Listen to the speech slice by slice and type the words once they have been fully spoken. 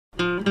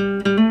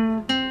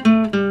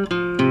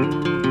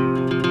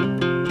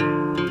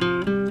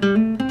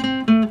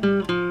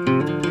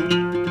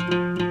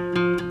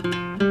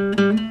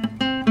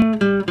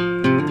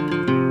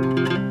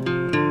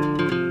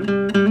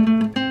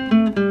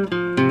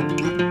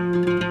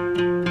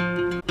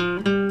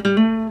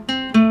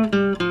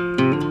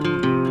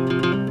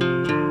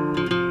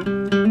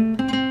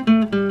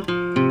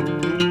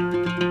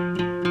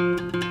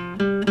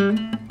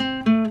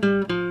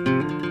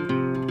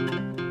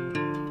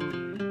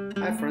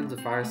Hi friends of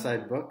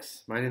Fireside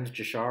Books, my name is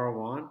Jashar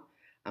Awan.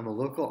 I'm a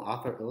local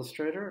author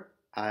illustrator.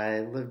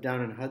 I live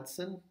down in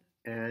Hudson,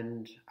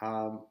 and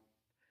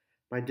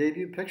my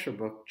debut picture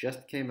book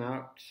just came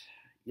out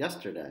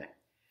yesterday.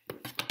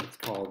 It's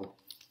called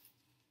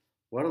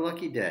What a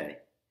Lucky Day.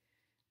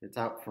 It's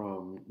out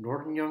from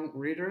Norton Young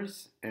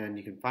Readers, and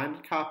you can find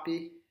a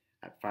copy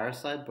at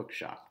Fireside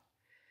Bookshop.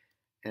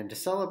 And to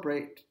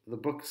celebrate the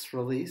book's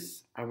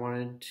release, I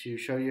wanted to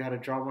show you how to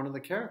draw one of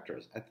the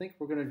characters. I think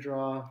we're going to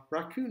draw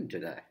Raccoon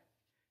today.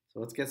 So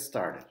let's get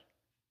started.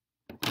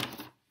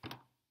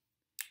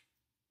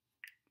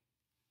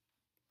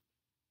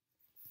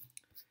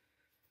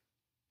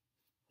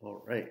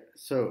 All right,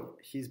 so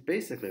he's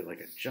basically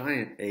like a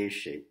giant A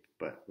shape,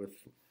 but with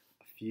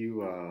a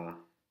few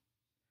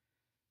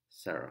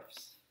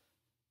serifs.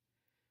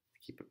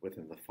 Keep it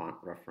within the font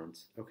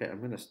reference. Okay, I'm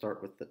going to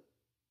start with the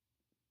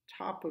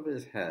top of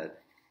his head.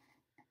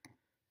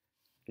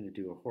 I'm going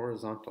to do a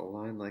horizontal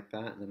line like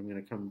that, and then I'm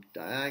going to come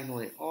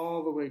diagonally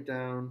all the way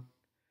down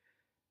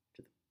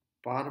to the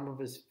bottom of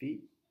his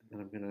feet, and then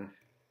I'm going to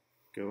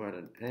go at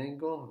an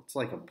angle. It's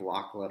like a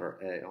block letter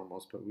A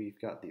almost, but we've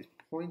got these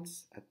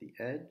points at the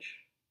edge.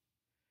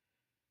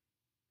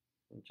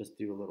 I'll just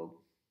do a little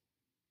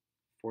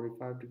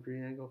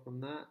 45-degree angle from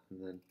that,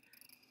 and then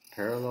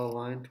parallel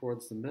line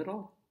towards the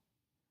middle.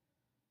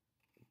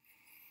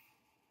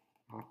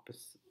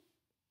 Opposite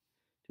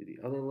to the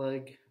other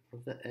leg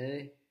of the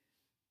A.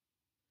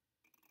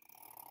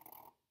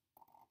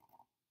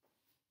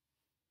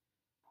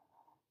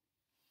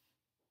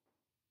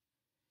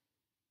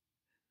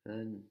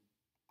 Then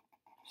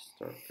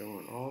start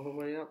going all the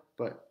way up,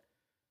 but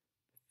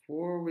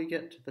before we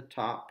get to the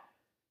top,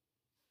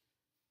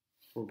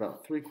 we're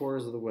about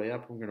 3/4 of the way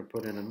up, I'm going to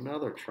put in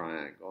another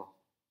triangle.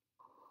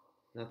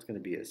 That's going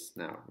to be his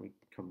snout. We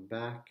come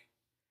back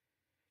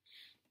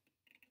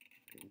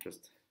and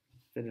just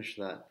finish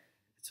that.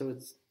 So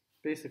it's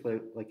basically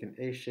like an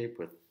A shape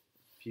with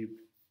a few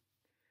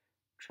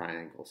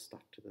triangles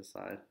stuck to the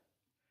side.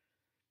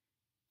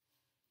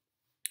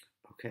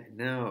 Okay,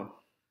 now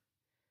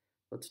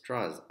let's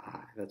draw his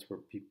eye. That's where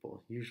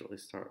people usually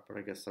start, but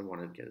I guess I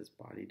want to get his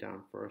body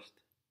down first.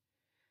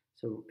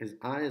 So his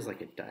eye is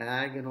like a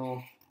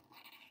diagonal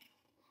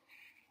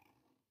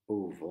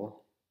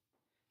oval.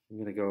 I'm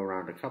going to go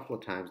around a couple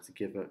of times to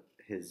give it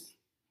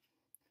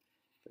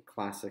the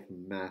classic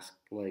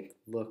mask-like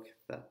look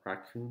that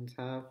raccoons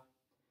have.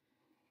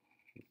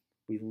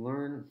 We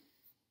learn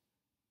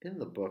in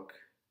the book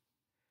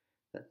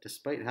that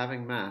despite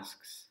having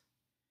masks,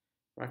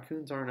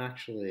 raccoons aren't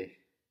actually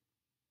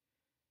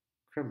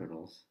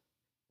criminals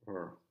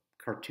or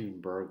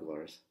cartoon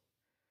burglars.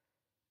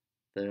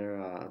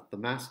 The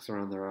masks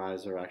around their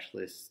eyes are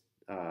actually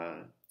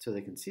so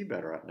they can see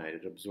better at night.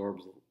 It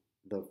absorbs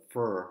the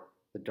fur,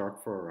 the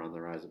dark fur around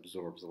their eyes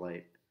absorbs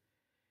light,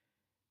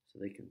 so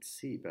they can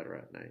see better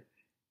at night.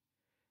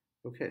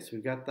 Okay, so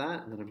we've got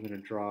that, and then I'm going to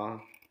draw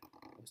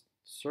a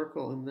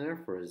circle in there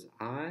for his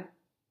eye.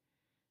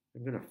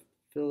 I'm going to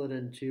fill it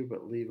in too,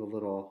 but leave a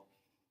little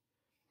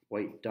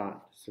white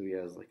dot so he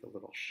has like a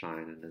little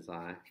shine in his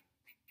eye.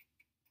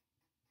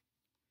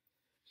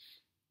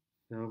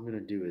 Now I'm going to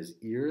do his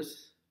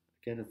ears.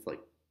 Again, it's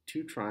like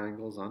 2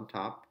 triangles on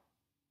top.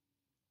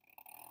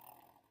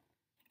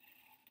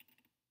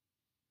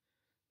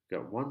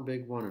 Got one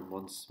big one and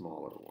one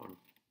smaller one,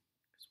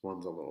 because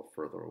one's a little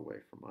further away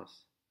from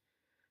us.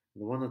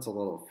 The one that's a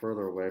little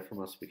further away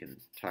from us we can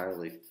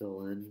entirely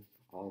fill in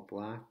all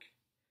black.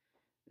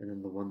 And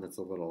then the one that's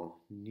a little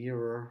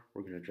nearer,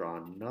 we're going to draw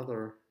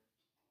another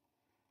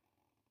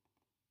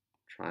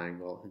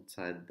triangle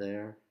inside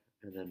there,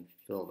 and then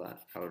fill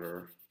that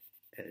outer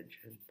edge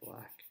in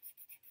black,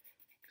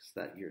 because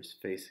that ear's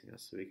facing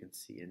us so we can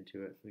see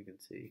into it. We can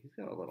see he's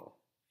got a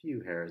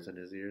few hairs in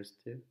his ears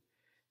too.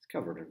 He's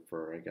covered in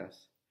fur, I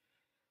guess.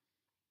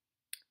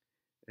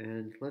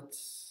 And we're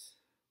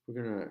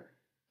going to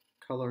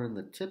color in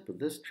the tip of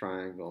this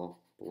triangle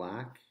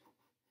black.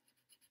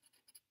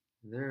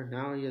 And there,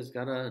 now he has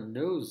got a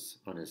nose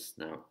on his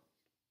snout.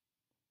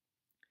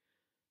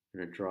 I'm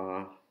going to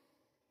draw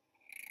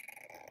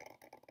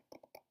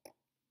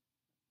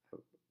a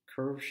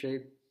curve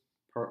shape,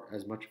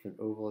 as much of an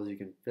oval as you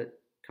can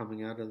fit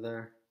coming out of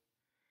there.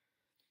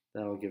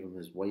 That'll give him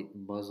his white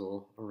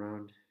muzzle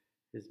around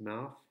his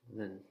mouth, and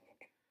then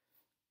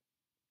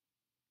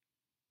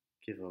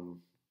give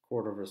him a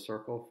 1/4 of a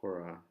circle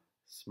for a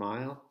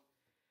smile,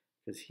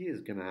 because he is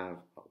going to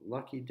have a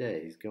lucky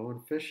day. He's going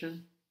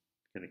fishing,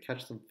 going to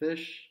catch some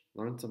fish,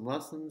 learn some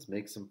lessons,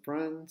 make some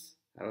friends,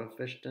 have a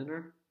fish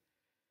dinner.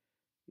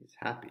 He's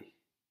He's happy.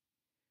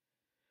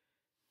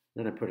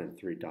 Then I put in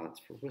 3 dots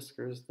for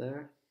whiskers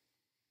there.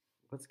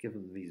 Let's give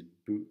him these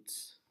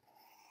boots.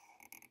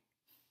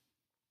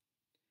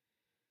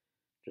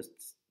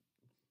 Just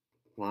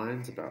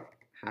lines about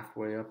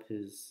halfway up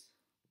his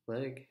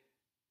leg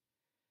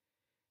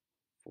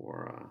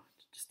to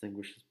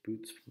distinguish his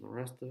boots from the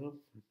rest of them.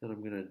 And then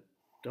I'm going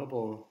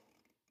to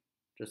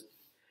just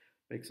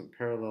make some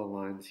parallel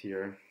lines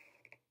here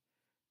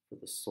for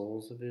the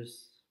soles of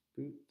his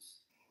boots.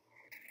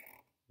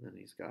 And then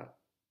he's got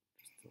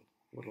just a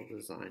little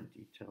design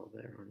detail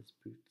there on his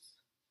boots.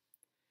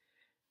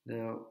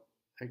 Now,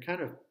 I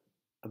kind of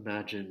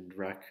imagined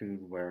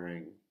Raccoon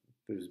wearing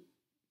those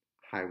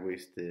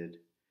high-waisted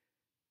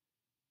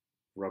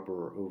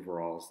rubber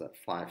overalls that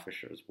fly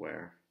fishers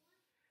wear.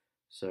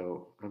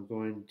 So I'm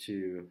going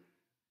to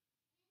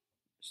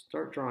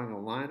start drawing a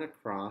line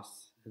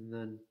across, and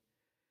then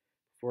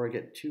before I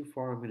get too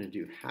far, I'm going to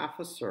do half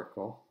a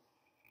circle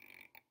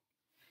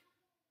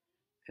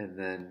and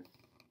then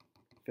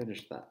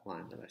finish that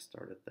line that I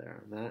started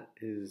there. And that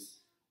is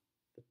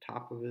the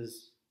top of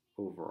his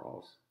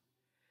overalls.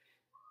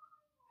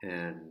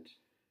 And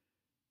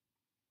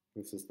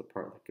this is the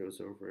part that goes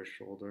over his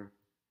shoulder.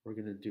 We're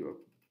going to do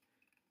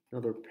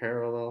another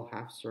parallel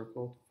half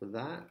circle for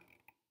that,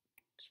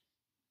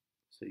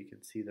 so you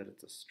can see that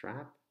it's a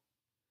strap.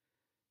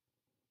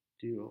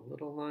 Do a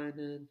little line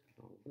in,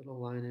 a little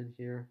line in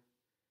here,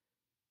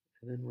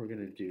 and then we're going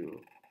to do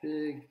a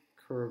big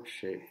curved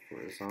shape for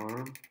his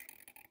arm.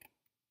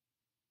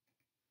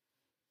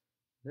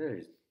 There,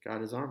 he's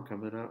got his arm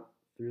coming up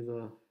through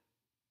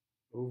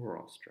the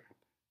overall strap.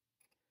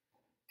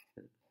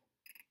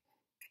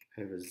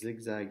 I have a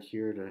zigzag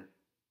here to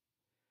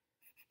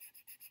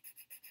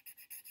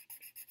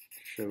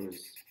show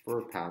his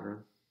fur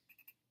pattern.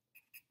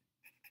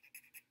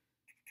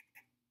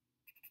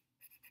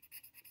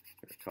 I'm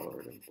going to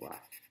color it in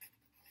black.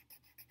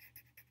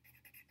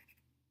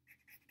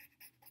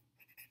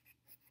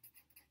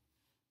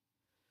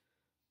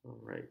 All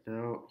right,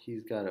 now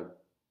he's got a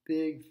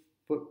big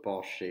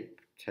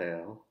football-shaped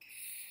tail.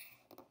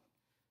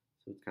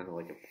 So it's kind of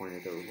like a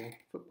pointed oval,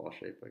 football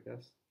shape, I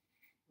guess.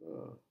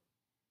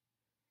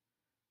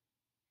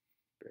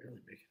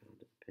 Barely making it onto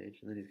the page.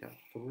 And then he's got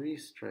 3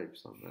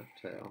 stripes on that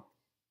tail.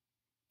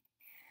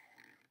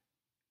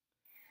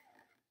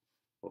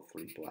 Well,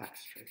 3 black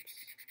stripes.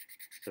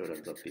 So it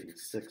ends up being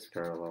 6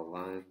 parallel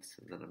lines,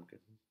 and then I'm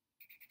going to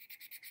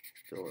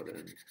fill it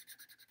in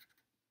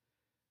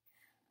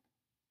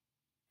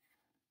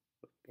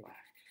with black.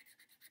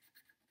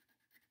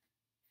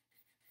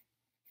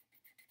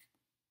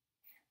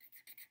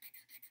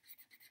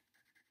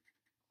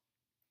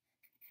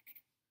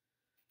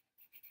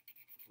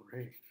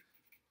 Great.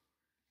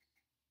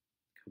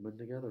 Coming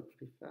together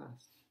pretty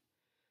fast.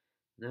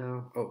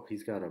 Now, oh,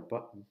 he's got a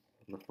button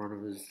on the front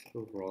of his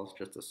overalls,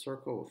 just a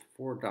circle with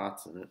 4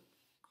 dots in it,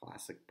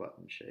 classic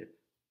button shape.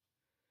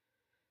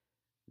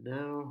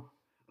 Now,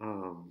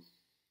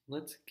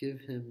 let's give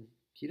him,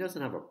 he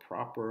doesn't have a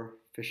proper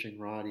fishing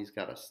rod, he's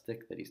got a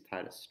stick that he's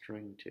tied a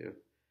string to.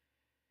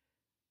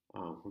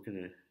 We're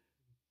going to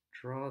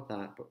draw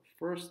that, but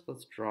first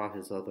let's draw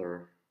his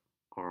other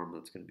arm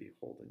that's going to be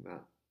holding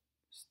that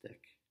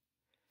stick.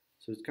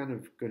 So it's kind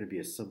of going to be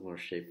a similar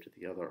shape to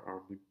the other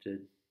arm we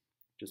did,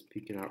 just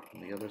peeking out from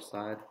the other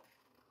side.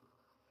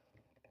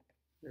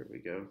 There we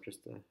go, just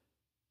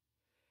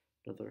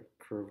another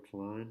curved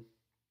line.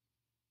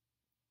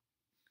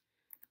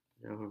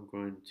 Now I'm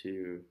going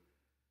to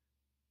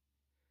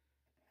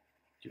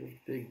do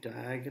a big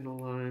diagonal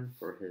line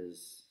for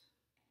his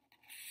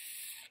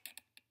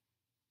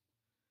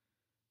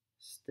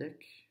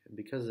stick. And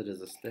because it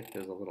is a stick,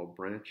 there's a little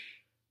branch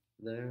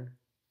there.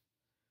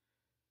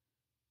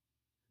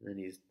 And then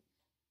he's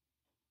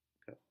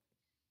got,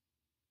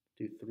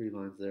 do 3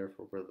 lines there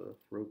for where the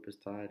rope is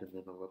tied, and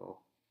then a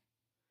little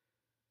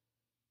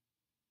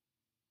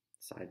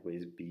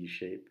sideways B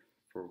shape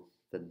for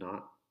the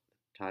knot,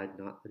 tied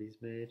knot that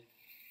he's made.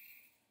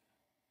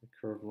 A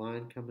curved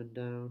line coming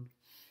down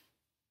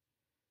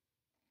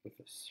with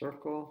a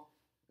circle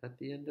at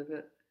the end of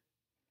it,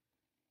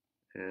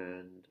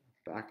 and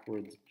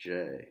backwards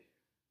J.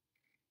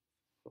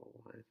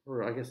 Line.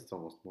 Or I guess it's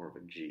almost more of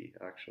a G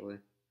actually.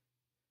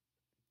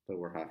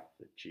 Lower half of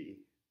the G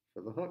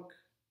for the hook.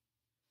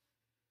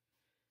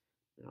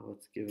 Now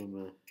let's give him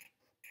a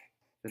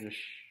finish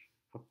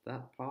up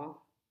that paw.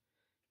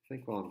 I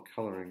think while I'm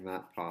coloring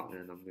that paw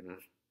in, I'm going to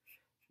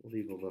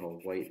leave a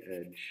little white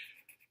edge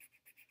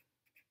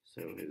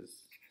so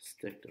his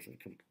stick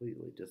doesn't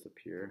completely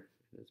disappear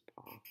in his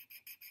paw.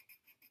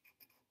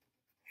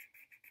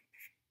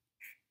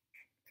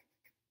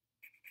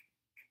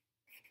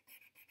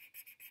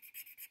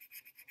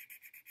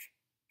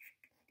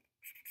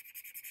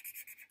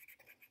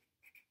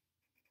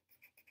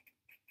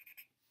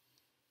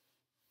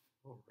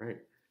 All right,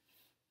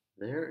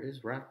 there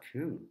is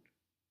Raccoon.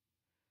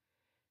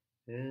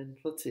 And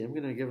let's see, I'm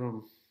going to give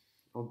him,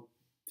 I'll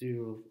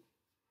do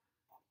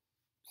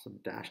some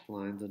dashed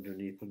lines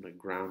underneath him to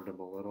ground him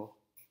a little.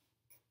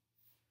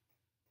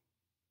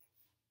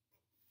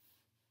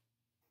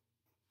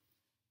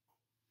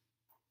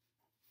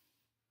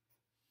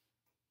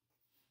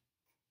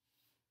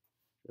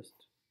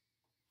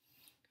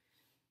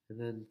 And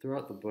then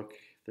throughout the book,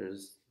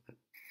 there's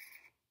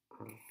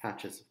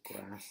patches of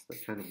grass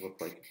that kind of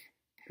look like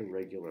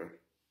irregular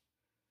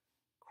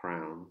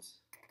crowns.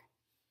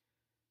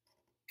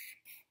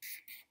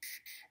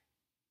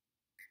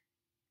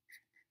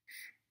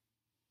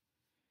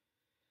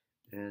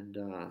 And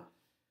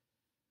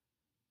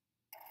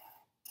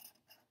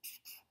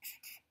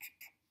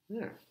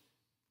there,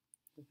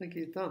 I think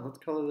he's done. Let's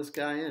color this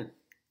guy in.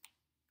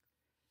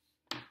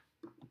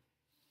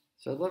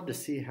 So I'd love to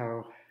see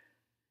how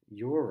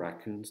your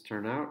raccoons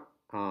turn out.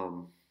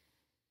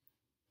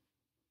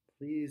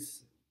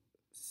 Please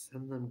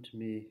send them to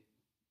me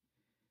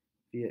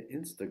via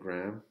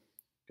Instagram.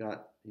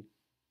 Got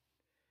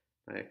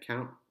my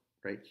account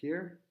right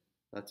here.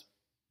 That's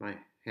my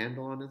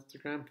handle on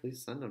Instagram.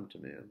 Please send them to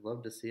me. I'd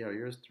love to see how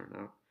yours turn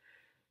out.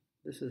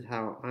 This is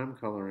how I'm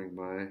coloring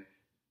my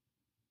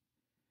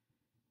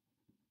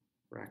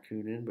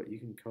raccoon in, but you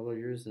can color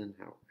yours in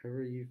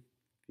however you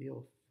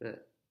feel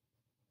fit.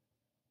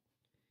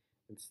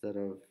 Instead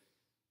of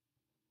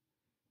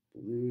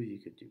blue, you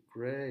could do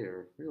gray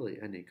or really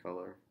any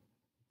color.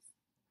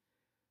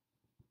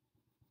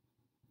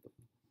 The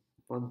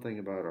fun thing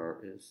about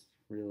art is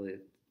really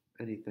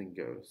anything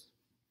goes.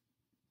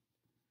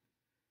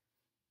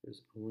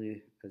 There's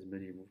only as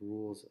many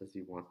rules as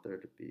you want there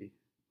to be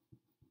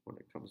when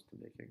it comes to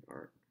making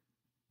art.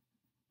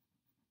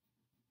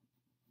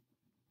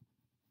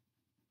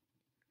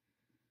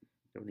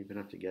 Don't even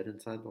have to get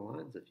inside the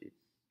lines if you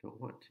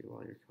don't want to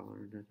while you're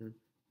coloring it in.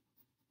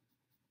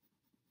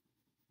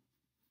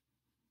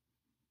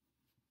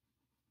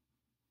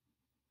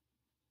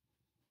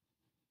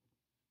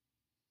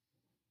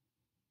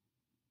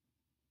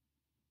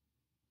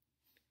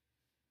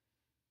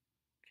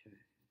 Okay.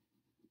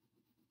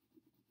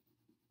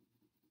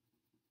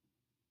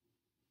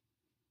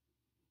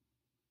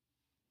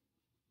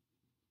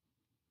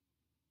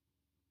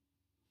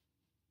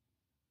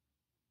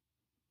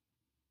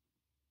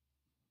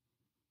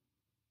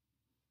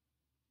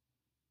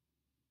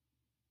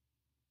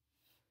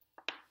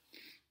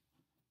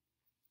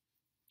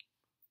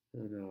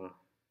 And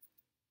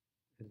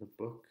in the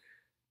book,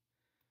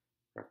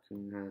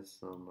 Raccoon has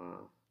some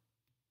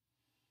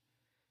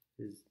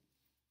he's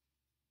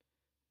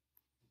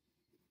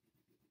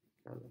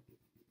got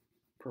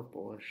a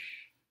purplish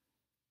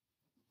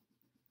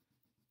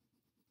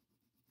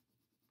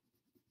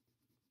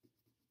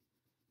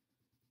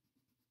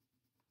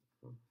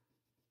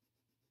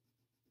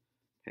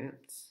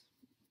pants.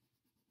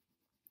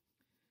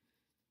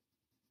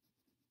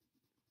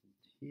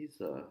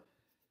 He's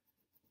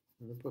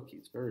in the book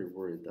he's very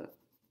worried that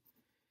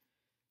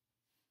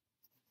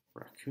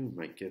Raccoon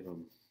might give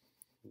him,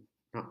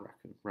 not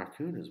Raccoon,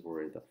 Raccoon is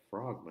worried that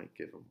Frog might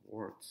give him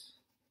warts.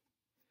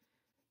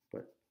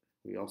 But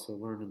we also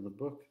learn in the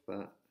book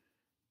that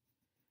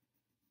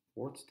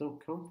warts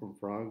don't come from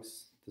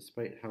frogs,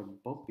 despite how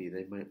bumpy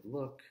they might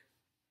look.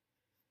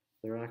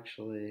 They're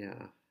actually,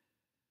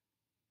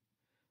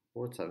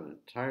 warts have an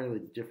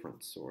entirely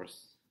different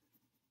source.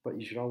 But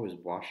you should always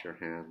wash your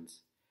hands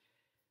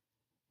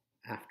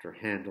after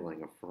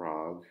handling a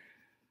frog,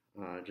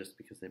 just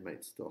because they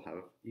might still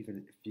have, even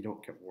if you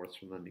don't get warts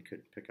from them, you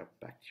could pick up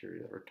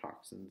bacteria or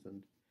toxins,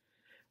 and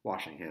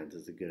washing hands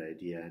is a good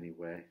idea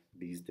anyway,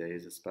 these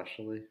days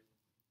especially.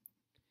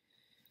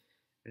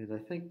 And I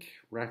think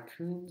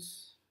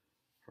raccoons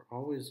are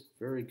always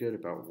very good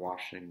about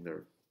washing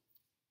their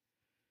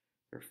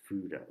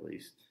food, at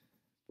least,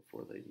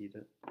 before they eat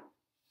it.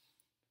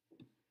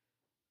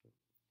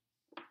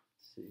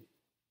 Let's see.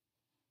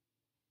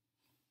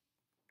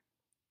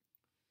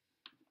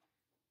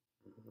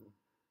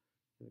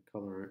 The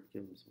color,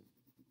 give them some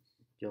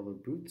yellow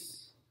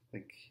boots. I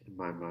think in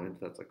my mind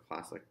that's a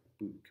classic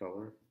boot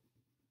color.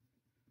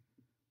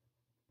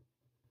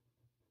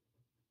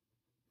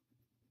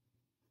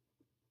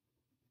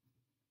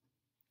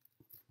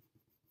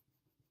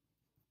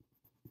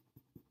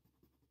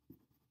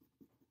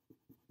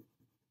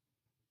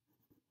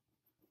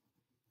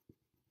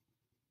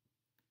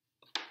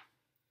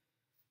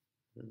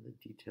 And the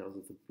details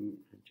of the boot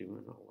are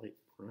doing a light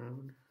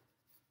brown.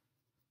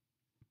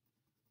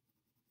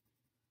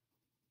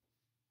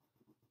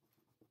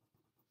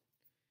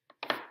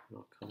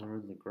 I'll color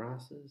in the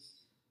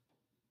grasses.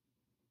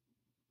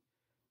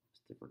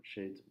 Just different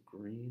shades of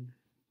green.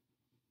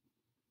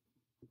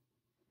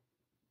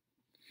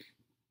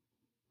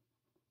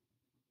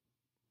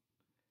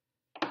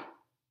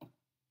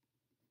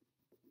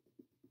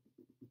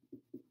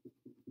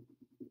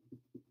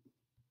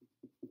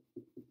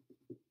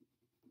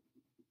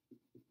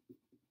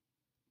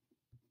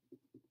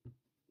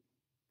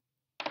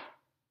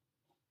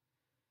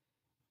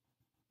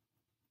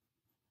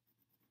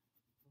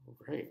 All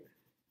right.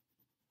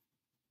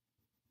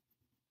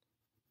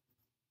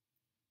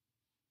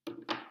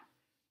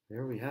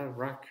 There we have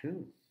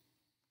Raccoon.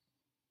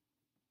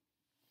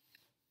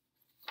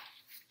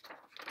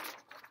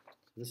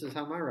 This is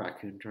how my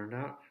raccoon turned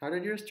out. How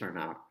did yours turn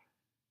out?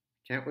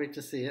 Can't wait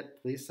to see it.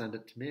 Please send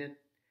it to me.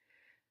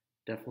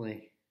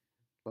 Definitely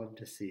love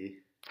to see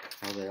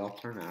how they all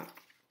turn out.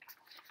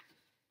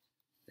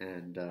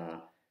 And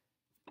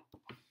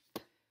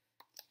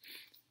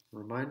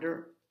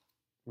reminder,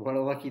 what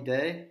a lucky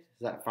day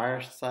is that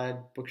Fireside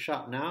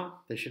Bookshop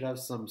now. They should have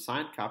some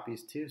signed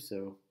copies too,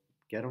 so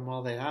get them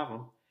while they have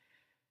them.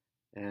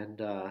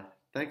 And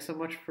thanks so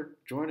much for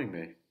joining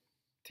me.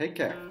 Take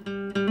care.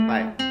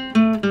 Bye.